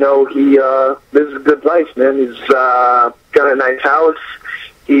now he lives a good life, man. He's got a nice house.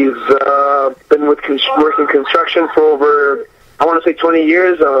 He's been working construction for over, I want to say 20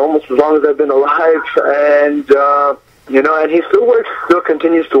 years, almost as long as I've been alive, and and he still works, still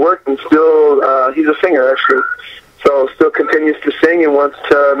continues to work, and still he's a singer actually, so still continues to sing and wants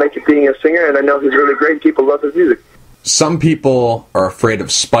to make it being a singer, and I know he's really great. People love his music. Some people are afraid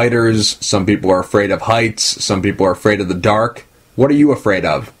of spiders, some people are afraid of heights, some people are afraid of the dark. What are you afraid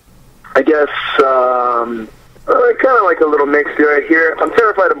of? I guess kind of like a little mix right here. I'm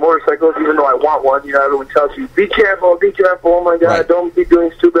terrified of motorcycles, even though I want one. Everyone tells you, be careful, oh my God, right. Don't be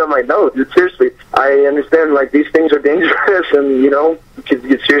doing stupid. I'm like, no, dude, seriously. I understand, these things are dangerous, and, you could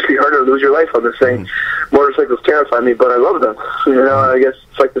get seriously hurt or lose your life on this thing. Motorcycles terrify me, but I love them. I guess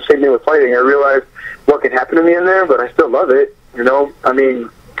it's like the same thing with fighting. I realize what can happen to me in there, but I still love it, I mean,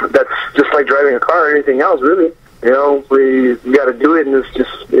 that's just like driving a car or anything else, really. We got to do it, and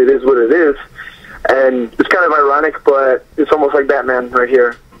it is what it is. And it's kind of ironic, but it's almost like Batman right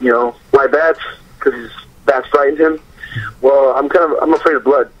here. Why bats? Because bats frightened him. Well, I'm afraid of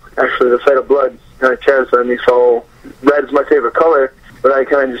blood. Actually, the sight of blood kind of terrifies me. So red is my favorite color, but I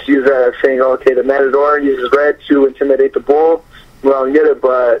kind of just use that as saying, okay, the matador uses red to intimidate the bull. Well, I get it,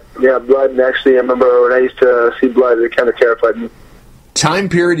 but yeah, blood. And actually, I remember when I used to see blood, it kind of terrified me. Time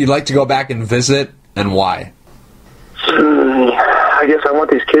period you'd like to go back and visit, and why? I guess I want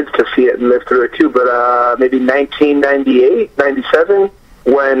these kids to see it and live through it too, but maybe 1998, 97,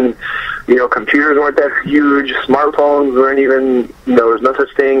 when, computers weren't that huge, smartphones weren't even, there was no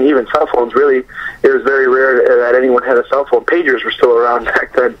such thing, even cell phones, really. It was very rare that anyone had a cell phone. Pagers were still around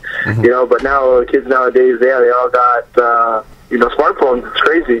back then, but now kids nowadays, they all got, smartphones. It's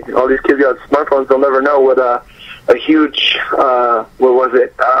crazy. All these kids got smartphones. They'll never know what a huge,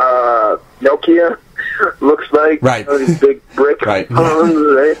 Nokia looks like. Right. These big brick right. phones,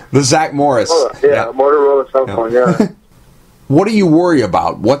 right? The Zach Morris. Motorola cell phone, yeah. What do you worry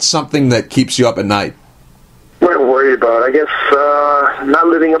about? What's something that keeps you up at night? What I'm worried about? I guess not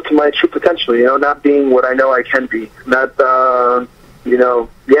living up to my true potential, not being what I know I can be. Not,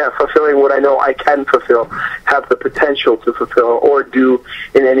 fulfilling what I know I can fulfill, have the potential to fulfill or do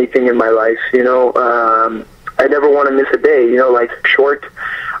in anything in my life, I never want to miss a day, short.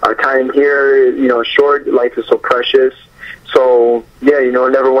 Our time here, short. Life is so precious. So, yeah, I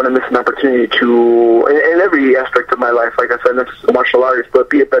never want to miss an opportunity to, in every aspect of my life, like I said, not just martial artist, but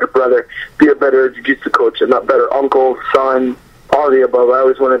be a better brother, be a better jiu-jitsu coach, and not better uncle, son, all of the above. I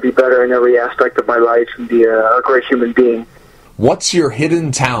always want to be better in every aspect of my life and be a great human being. What's your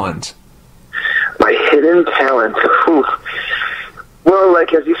hidden talent? My hidden talent? Whew. Well,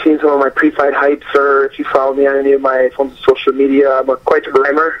 like, as you've seen some of my pre-fight hypes, or if you follow me on any of my forms of social media, I'm quite a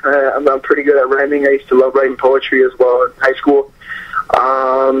rhymer. I'm pretty good at rhyming. I used to love writing poetry as well in high school.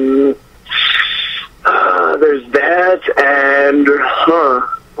 There's that, and,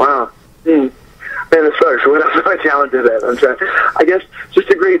 wow. Man, it sucks. What else am I talented at? I guess just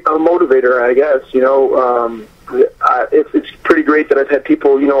a great motivator, I guess, it's pretty great that I've had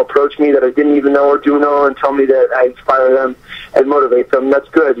people, approach me that I didn't even know or do know and tell me that I inspire them and motivate them. That's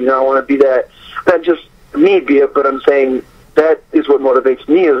good. I want to be that, not just me be it, but I'm saying that is what motivates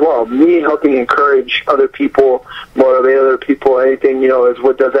me as well. Me helping encourage other people, motivate other people, anything, is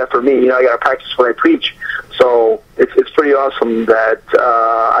what does that for me. I got to practice what I preach. So it's pretty awesome that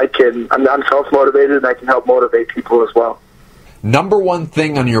I'm self-motivated and I can help motivate people as well. Number one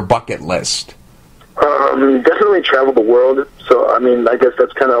thing on your bucket list? Definitely travel the world. So, I guess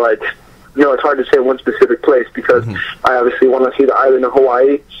that's kind of like, it's hard to say one specific place because I obviously want to see the island of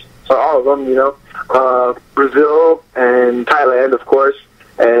Hawaii. So all of them, Brazil and Thailand, of course,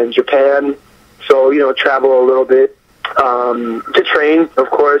 and Japan. So, travel a little bit. To train, of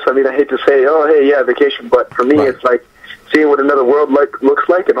course. I hate to say, oh, hey, yeah, vacation. But for me, It's like seeing what another world looks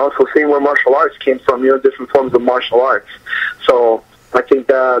like and also seeing where martial arts came from, different forms of martial arts. So I think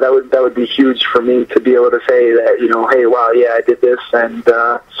that would be huge for me to be able to say that, hey, wow, yeah, I did this, and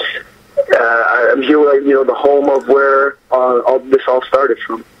I'm here, the home of where this all started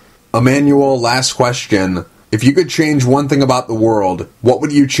from. Emmanuel, last question. If you could change one thing about the world, what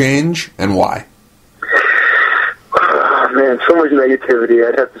would you change and why? Oh, man, so much negativity.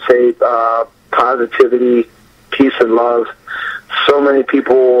 I'd have to say positivity, peace, and love. So many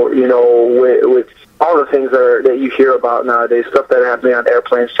people, with all the things that you hear about nowadays, stuff that's happening on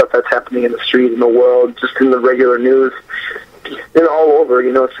airplanes, stuff that's happening in the street, in the world, just in the regular news, and all over,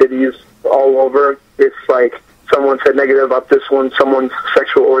 cities all over. It's like someone said negative about this one, someone's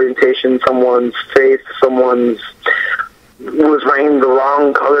sexual orientation, someone's faith, someone's was wearing the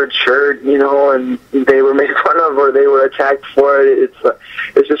wrong colored shirt, and they were made fun of or they were attacked for it.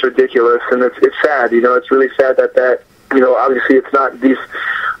 It's just ridiculous, and it's sad. It's really sad that obviously it's not these.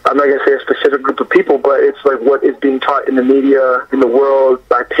 I'm not going to say a specific group of people, but it's like what is being taught in the media, in the world,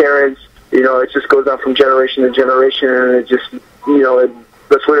 by parents. It just goes on from generation to generation, and it just,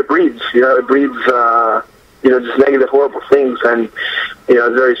 that's what it breeds. It breeds, just negative, horrible things, and,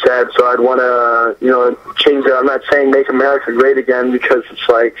 it's very sad. So I'd want to, change that. I'm not saying make America great again, because it's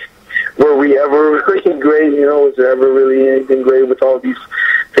like, were we ever really great? Was there ever really anything great with all these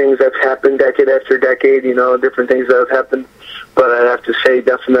things that's happened decade after decade, different things that have happened? But I'd have to say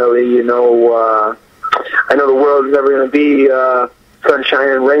definitely, I know the world is never going to be sunshine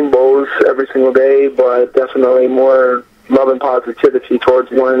and rainbows every single day, but definitely more love and positivity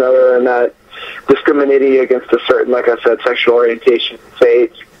towards one another, and not discriminating against a certain, like I said, sexual orientation,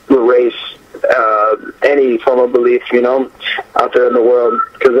 faith, race, any form of belief, out there in the world,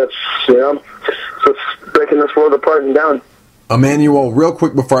 because that's, so it's breaking this world apart and down. Emmanuel, real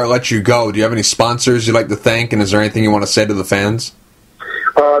quick before I let you go, do you have any sponsors you'd like to thank, and is there anything you want to say to the fans?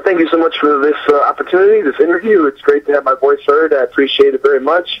 Thank you so much for this opportunity, this interview. It's great to have my voice heard. I appreciate it very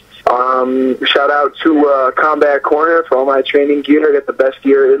much. Shout out to Combat Corner for all my training gear. I got the best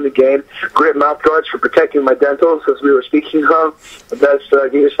gear in the game. Grit mouth guards for protecting my dentals, as we were speaking of. The best,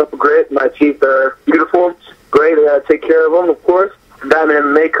 get yourself a grit. My teeth are beautiful. Great, I gotta take care of them, of course. Diamond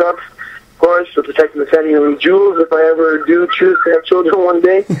and makeup, of course, for protecting the family jewels if I ever do choose to have children one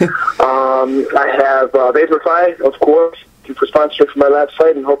day. I have Vaporfy, of course. Thank you for sponsoring for my lab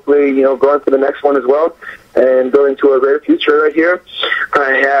site, and hopefully, going for the next one as well, and building to a greater future right here.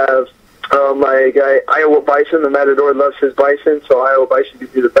 I have my guy, Iowa Bison. The Matador loves his bison, so Iowa Bison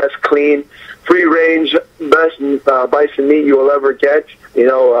gives you the best clean, free-range, best bison meat you will ever get.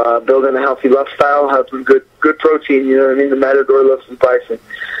 Building a healthy lifestyle, having good protein, The Matador loves his bison.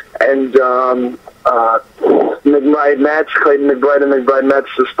 And McBride Mats, Clayton McBride and McBride Mats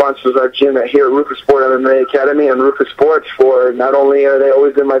sponsors our gym here at Rufus Sport MMA Academy, and Rufus Sports, for not only are they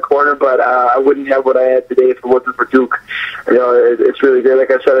always in my corner, but I wouldn't have what I had today if it wasn't for Duke. It's really great.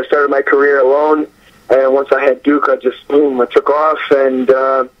 Like I said, I started my career alone, and once I had Duke, I took off, and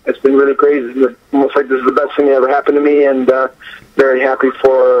it's been really crazy. It's almost like this is the best thing that ever happened to me, and very happy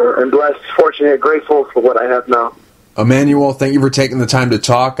and blessed, fortunate, grateful for what I have now. Emmanuel, thank you for taking the time to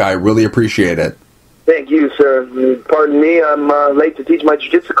talk. I really appreciate it. Thank you, sir. Pardon me, I'm late to teach my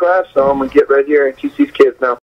jiu-jitsu class, so I'm going to get right here and teach these kids now.